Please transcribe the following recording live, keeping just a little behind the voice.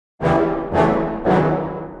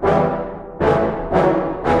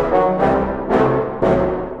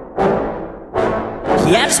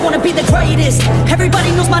Yeah, I just wanna be the greatest.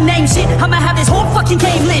 Everybody knows my name, shit. I'ma have this whole fucking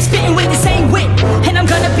game list, spitting with the same wit, and I'm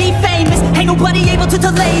gonna be famous. Ain't nobody able to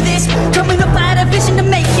delay this. Coming up, I had a vision to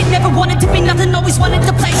make it. Never wanted to be nothing, always wanted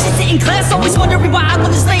to play shit. Sit in class, always wondering why I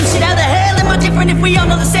love this lame shit. How the hell am I different if we all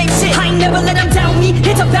know the same shit? I ain't never let them doubt me,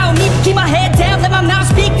 it's about me. Keep my head down, let my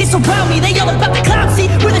mouth speak. They surround me, they all about the cloud,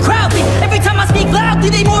 see where the crowd be. Every time I speak loudly,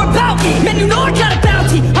 they more about me. Man, you know I got a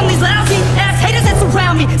bounty on these lousy ass haters that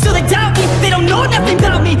surround me. Still they doubt me, they don't know nothing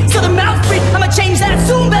about me. Still the mouth free, I'ma change that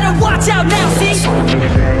soon. Better watch out now, see?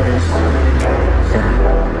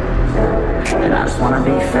 And I just wanna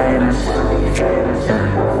be famous.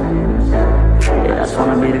 Yeah, I just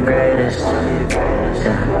wanna be the greatest.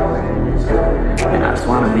 And I just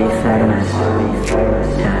wanna be famous.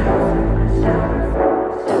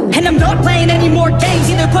 And I'm not playing any more games.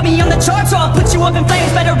 Either put me on the charts or I'll put you up in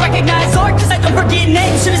flames. Better recognize art, cause I don't forget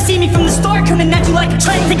names. Should've seen me from the start, coming at you like a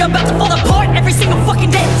train. Think I'm about to fall apart every single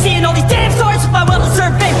fucking day. Seeing all these damn stars with my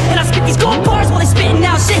well-deserved fame. And I spit these gold bars while they spitting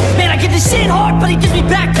out shit. Man, I give this shit hard, but he gives me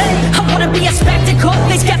back pain. I wanna be a spectacle,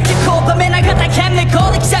 they skeptical, but man, I got that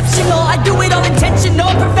chemical, exceptional. I do it all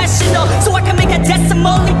intentional, professional, so I can make a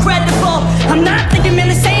decimal incredible. I'm not thinking, man,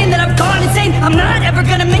 they're saying that I've gone insane. I'm not ever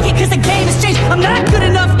gonna make it cause the game has changed. I'm not good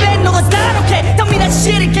enough, man, no, that's not okay. Tell me that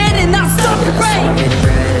shit again and I'll stop the rain.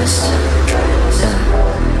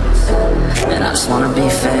 I just wanna be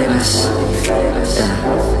the greatest. And I just wanna be famous.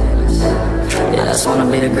 Yeah, I just wanna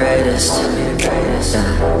be the greatest.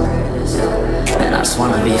 And I just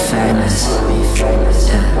wanna be famous.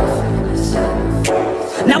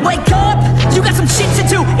 Now wake up, you got some shit to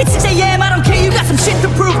do. It's 6 AM, I don't care, you got some shit to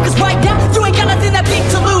prove. Cause right now, you ain't got nothing that big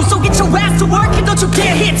to lose. So get your ass to work and don't you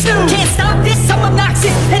dare hit snooze. Can't stop this, I'm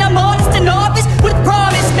obnoxious, and I'm honest and obvious with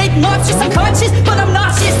promise. Make monstrous, I'm conscious, but I'm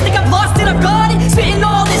nauseous. Think I've lost it, I've got it. Spitting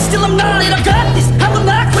all this, still I'm not it, I've got this. I will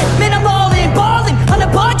not quit, man, I'm all in. Balling, on a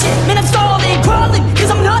budget, man, I'm stalling. Crawling,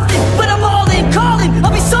 cause I'm nothing, but I'm all in. Calling,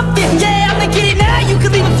 I'll be something, yeah, I'm gonna get it now. You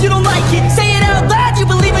can leave if you don't like it. Say it out loud, you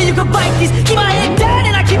believe it, you can bite this. Keep my head down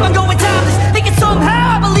and I keep on going timeless. Thinking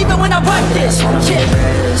somehow I believe it when I write this. Yeah.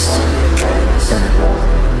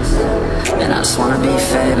 And I just wanna be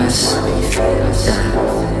famous.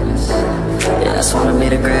 Yeah, I just wanna be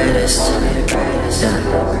the greatest.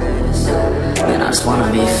 And I just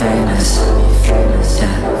wanna be famous.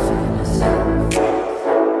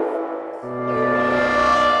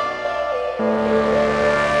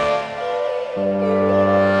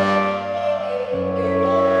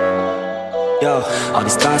 Yo, all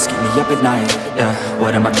these thoughts keep me up at night, yeah.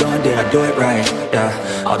 What am I doing, did I do it right, yeah.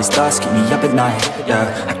 All these thoughts keep me up at night,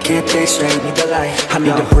 yeah. I can't think straight, need the light. I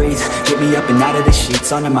need to breathe, get me up and out of the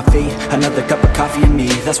sheets. Under my feet, another cup of coffee and me.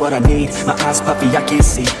 That's what I need, my eyes puffy, I can't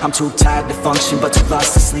see. I'm too tired to function, but too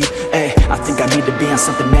lost to sleep. Ay, I think I need to be on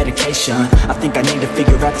something medication. I think I need to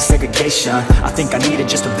figure out the segregation. I think I needed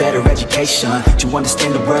just a better education to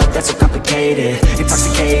understand the world that's so complicated.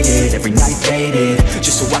 Intoxicated, every night faded,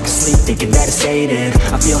 just so I can sleep thinking that it's hated.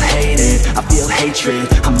 I feel hated, I feel hatred.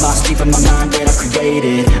 I'm lost deep in my mind that I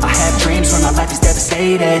created. I have dreams when my life is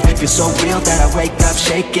devastated. Feel so real that I wake up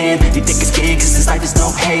shaking. You think it's king cause this life is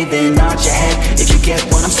no haven. Nod your head if you get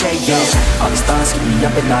what I'm saying. All these thoughts keep me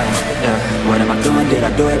up at night, yeah. What am I doing, did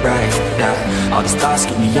I do it right, yeah. All these thoughts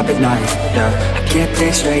keep me up at night, yeah. I can't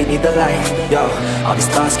think straight, need the light, yo. All these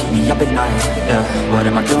thoughts keep me up at night, yeah. What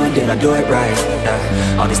am I doing, did I do it right,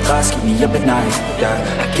 yeah. All these thoughts keep me up at night, yeah.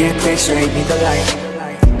 I can't think straight, need the light.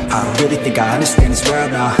 I don't really think I understand this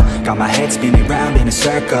world now. Got my head spinning round in a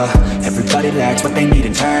circle. Everybody lacks what they need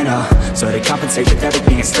internal, so they compensate with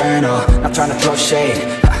everything external. Not trying to throw shade,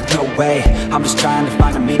 no way. I'm just trying to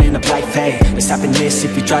find a meaning of life, hey. There's happiness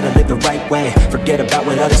if you try to live the right way. Forget about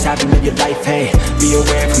what others have and live your life, hey. Be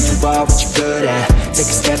aware of who you are, what you're good at.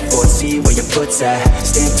 Take a step forward, see where your foot's at.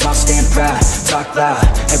 Stand tall, stand proud, talk loud.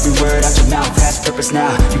 Every word out your mouth has purpose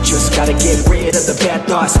now. You just gotta get rid of the bad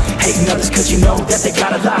thoughts. Hating others cause you know that they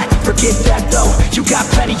got a lie. Forget that though, you got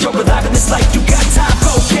plenty, you're alive in this life. You got time,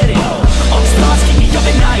 go get it. All these thoughts keep me up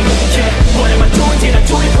at night, yeah. What am I doing, did I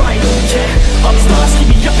do it right, yeah. All these thoughts keep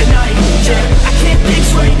me up at night, yeah. I can't think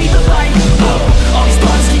straight, need the light. All these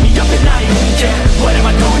thoughts keep me up at night, yeah. What am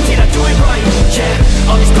I doing, did I do it right, yeah.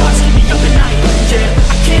 All these thoughts keep me up at night, yeah.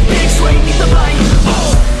 I can't think straight, need the light.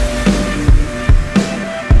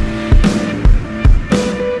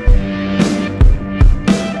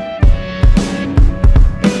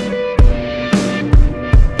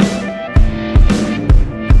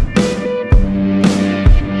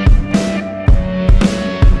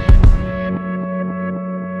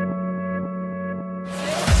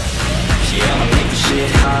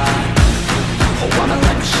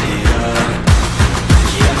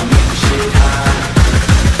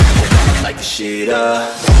 shit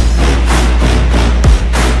up.